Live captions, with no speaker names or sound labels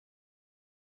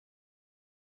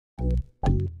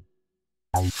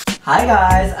Hi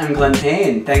guys, I'm Glenn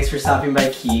Payne. Thanks for stopping by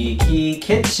Kiki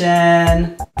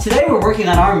Kitchen. Today we're working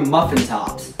on our muffin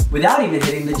tops without even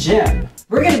hitting the gym.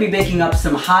 We're going to be baking up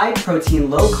some high protein,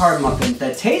 low carb muffins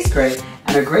that taste great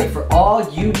and are great for all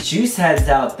you juice heads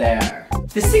out there.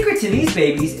 The secret to these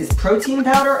babies is protein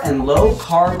powder and low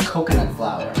carb coconut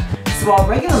flour. So while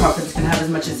regular muffins can have as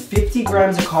much as 50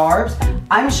 grams of carbs,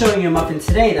 I'm showing you a muffin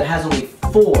today that has only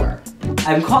 4.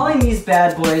 I'm calling these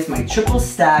bad boys my triple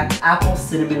stacked apple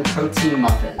cinnamon protein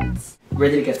muffins.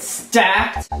 Ready to get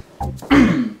stacked?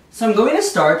 So I'm going to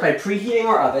start by preheating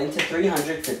our oven to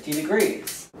 350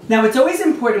 degrees. Now it's always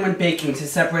important when baking to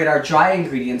separate our dry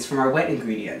ingredients from our wet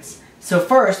ingredients. So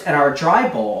first, in our dry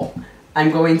bowl,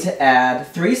 I'm going to add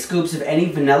 3 scoops of any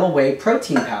vanilla whey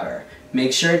protein powder.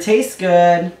 Make sure it tastes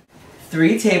good.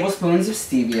 3 tablespoons of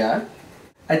stevia,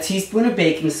 a teaspoon of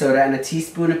baking soda and a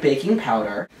teaspoon of baking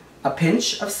powder, a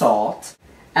pinch of salt,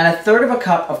 and 1/3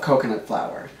 cup of coconut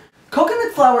flour.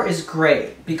 Coconut flour is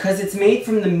great because it's made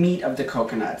from the meat of the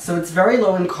coconut, so it's very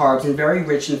low in carbs and very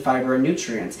rich in fiber and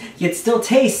nutrients, yet still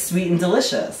tastes sweet and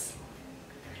delicious.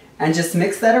 And just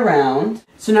mix that around.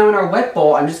 So now in our wet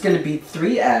bowl, I'm just going to beat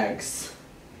 3 eggs,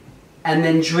 and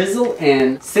then drizzle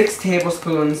in 6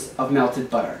 tablespoons of melted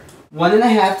butter,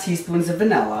 1½ teaspoons of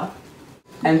vanilla,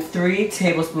 and 3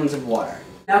 tablespoons of water.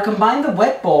 Now combine the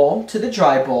wet bowl to the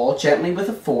dry bowl gently with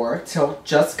a fork till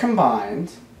just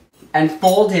combined, and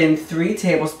fold in 3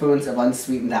 tablespoons of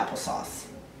unsweetened applesauce.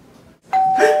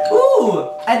 Ooh!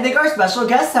 I think our special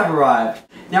guests have arrived.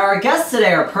 Now our guests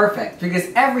today are perfect because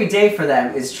every day for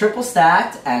them is triple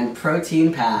stacked and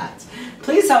protein packed.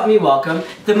 Please help me welcome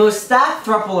the most stacked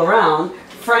throuple around,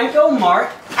 Franco, Mark,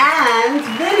 and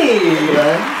Vinny.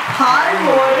 Hi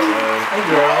boys! Hey,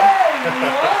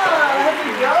 how's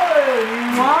it going?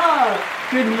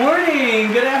 Good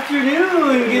morning, good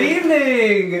afternoon, good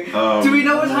evening. Do we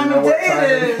know what time of day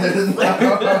it is? What's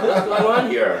going on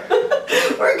here?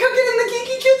 We're cooking in the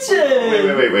Kiki Kitchen.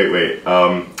 Wait.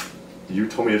 You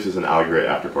told me this is an Allegret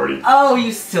after party. Oh,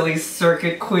 you silly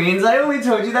circuit queens. I only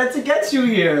told you that to get you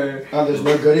here. Oh, there's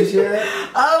no goodies here?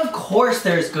 Of course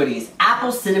there's goodies.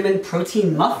 Apple cinnamon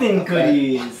protein muffin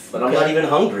goodies. But I'm not even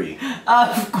hungry.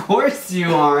 Of course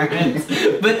you aren't.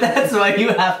 But that's why you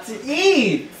have to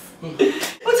eat. Well,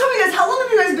 tell me guys, how long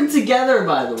have you guys been together,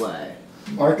 by the way?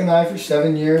 Mark and I for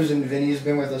 7 years, and Vinny's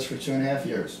been with us for 2.5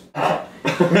 years.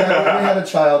 We had a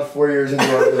child 4 years into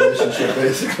our relationship,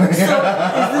 basically. So,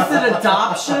 is this an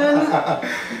adoption?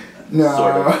 No.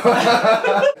 Sort of.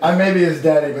 I may be his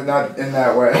daddy, but not in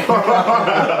that way.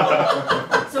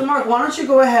 So Mark, why don't you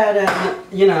go ahead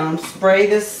and, spray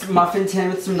this muffin tin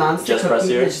with some nonstick Just press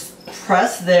here? Just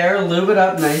press there, lube it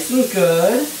up nice and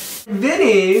good.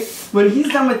 Vinny, when he's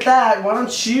done with that, why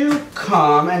don't you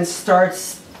come and start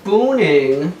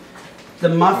spooning the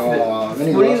muffin.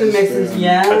 Spooning the mixes,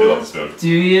 yeah? I do love the spoon. Do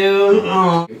you?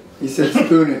 Oh. He said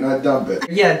spoon it, not dump it.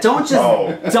 Yeah, don't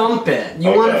just dump it.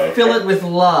 You want to fill it with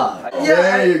love. Yeah.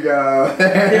 There you go.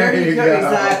 There you go.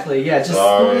 Exactly. Yeah, just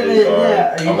spoon it in.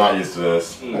 Yeah. I'm not used to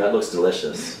this. That looks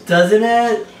delicious. Doesn't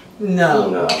it?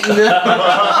 No.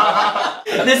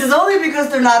 This is only because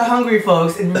they're not hungry,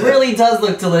 folks. It really does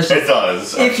look delicious. It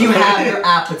does. If you have your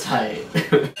appetite.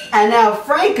 And now,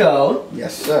 Franco.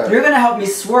 Yes, sir. You're going to help me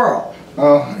swirl.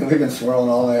 Oh, we've been swirling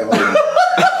all night long.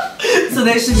 So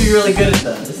they should be really good at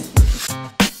this.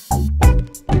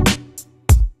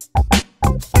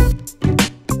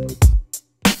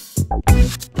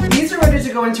 These are ready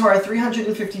to go into our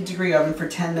 350-degree oven for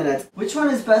 10 minutes. Which one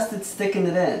is best at sticking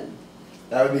it in?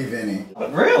 That would be Vinny.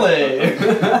 Really?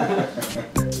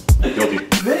 Guilty.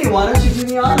 Vinny, why don't you do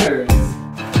the honors?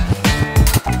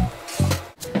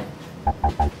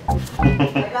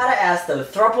 I gotta ask though,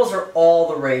 thruples are all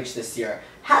the rage this year.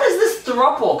 How does this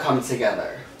throuple come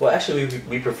together? Well, actually,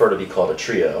 we prefer to be called a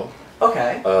trio.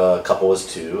 Okay. A couple is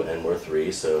 2, and we're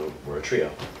 3, so we're a trio.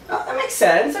 Oh, that makes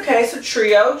sense. Okay, so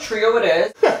trio it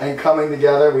is. And coming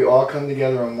together, we all come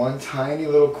together on one tiny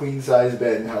little queen-size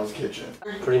bed in Hell's Kitchen.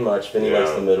 Pretty much. Vinny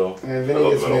likes the middle. And Vinny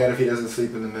gets mad if he doesn't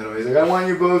sleep in the middle. He's like, I want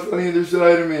you both on either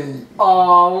side of me.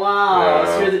 Oh wow. Yeah.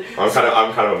 So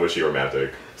I'm kind of a wishy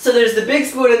romantic. So there's the big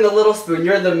spoon and the little spoon.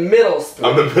 You're the middle spoon.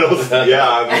 I'm the middle spoon. Yeah,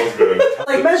 I'm the middle spoon.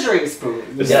 Like measuring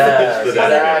spoons. Yeah,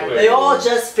 exactly. They all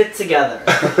just fit together.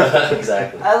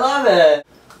 Exactly. I love it.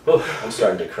 Oh, I'm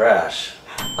starting to crash.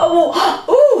 Oh,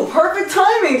 ooh, perfect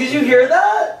timing. Did you hear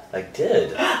that? I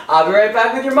did. I'll be right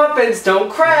back with your muffins.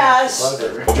 Don't crash.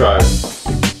 We'll try.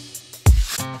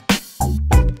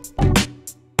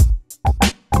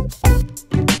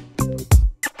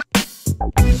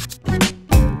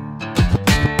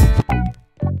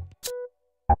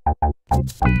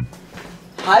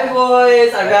 Hi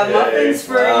boys, I've got muffins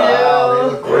for Wow, you.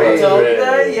 they look great. Tell me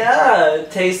that, yeah.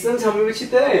 Taste them, tell me what you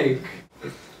think.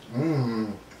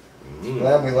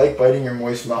 Glad we like biting your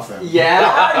moist muffin.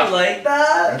 Yeah, you like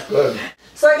that? That's good.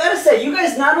 So I gotta say, you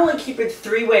guys not only keep it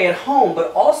three-way at home,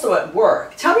 but also at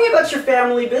work. Tell me about your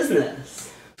family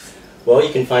business. Well,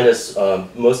 you can find us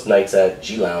most nights at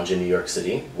G Lounge in New York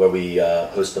City, where we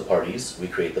host the parties, we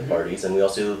create the parties, and we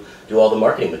also do all the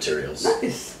marketing materials.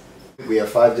 Nice. We have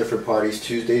 5 different parties.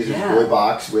 Tuesdays is Yeah. Boy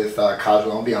Box with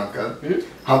Cosmo and Bianca.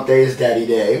 Hump Day is Daddy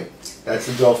Day. That's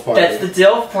the DILF party. That's the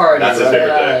DILF party. That's his favorite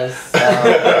day.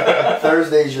 Yes.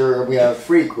 Thursdays we have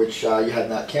Freak, which you had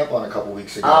Matt Camp on a couple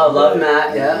weeks ago. Oh, love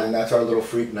Matt, yeah. And that's our little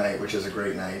Freak night, which is a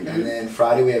great night. And then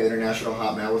Friday we have International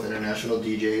Hot Mat with international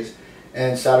DJs.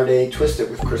 And Saturday, Twist It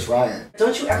with Chris Ryan.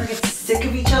 Don't you ever get sick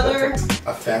of each other?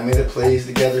 A family that plays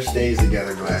together stays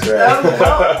together, Glenn. That's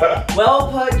right. Well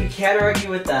put, you can't argue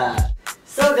with that.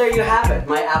 So there you have it,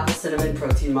 my apple cinnamon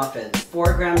protein muffins.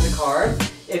 4 grams of carbs.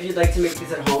 If you'd like to make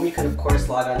these at home, you can of course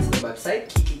log on to the website,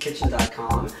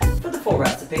 kikikitchen.com, for the full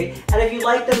recipe. And if you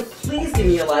like them, please give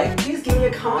me a like, please give me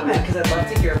a comment, because I'd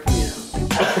love to hear from you.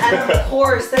 And of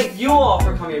course, thank you all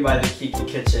for coming by the Kiki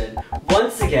Kitchen.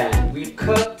 Once again, we've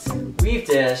cooked, we've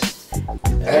dished,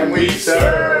 And we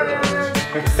serve. See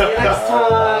you next time.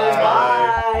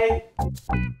 Bye.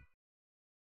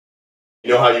 You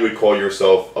know how you would call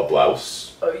yourself a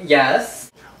blouse?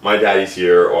 Yes. My daddies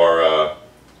here are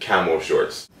camo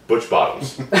shorts. Butch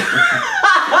bottoms.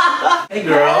 Hey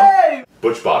girl. Hey.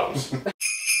 Butch bottoms.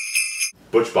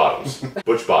 Butch bottoms.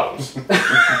 Butch bottoms.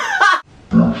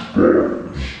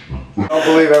 Don't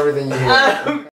believe everything you hear.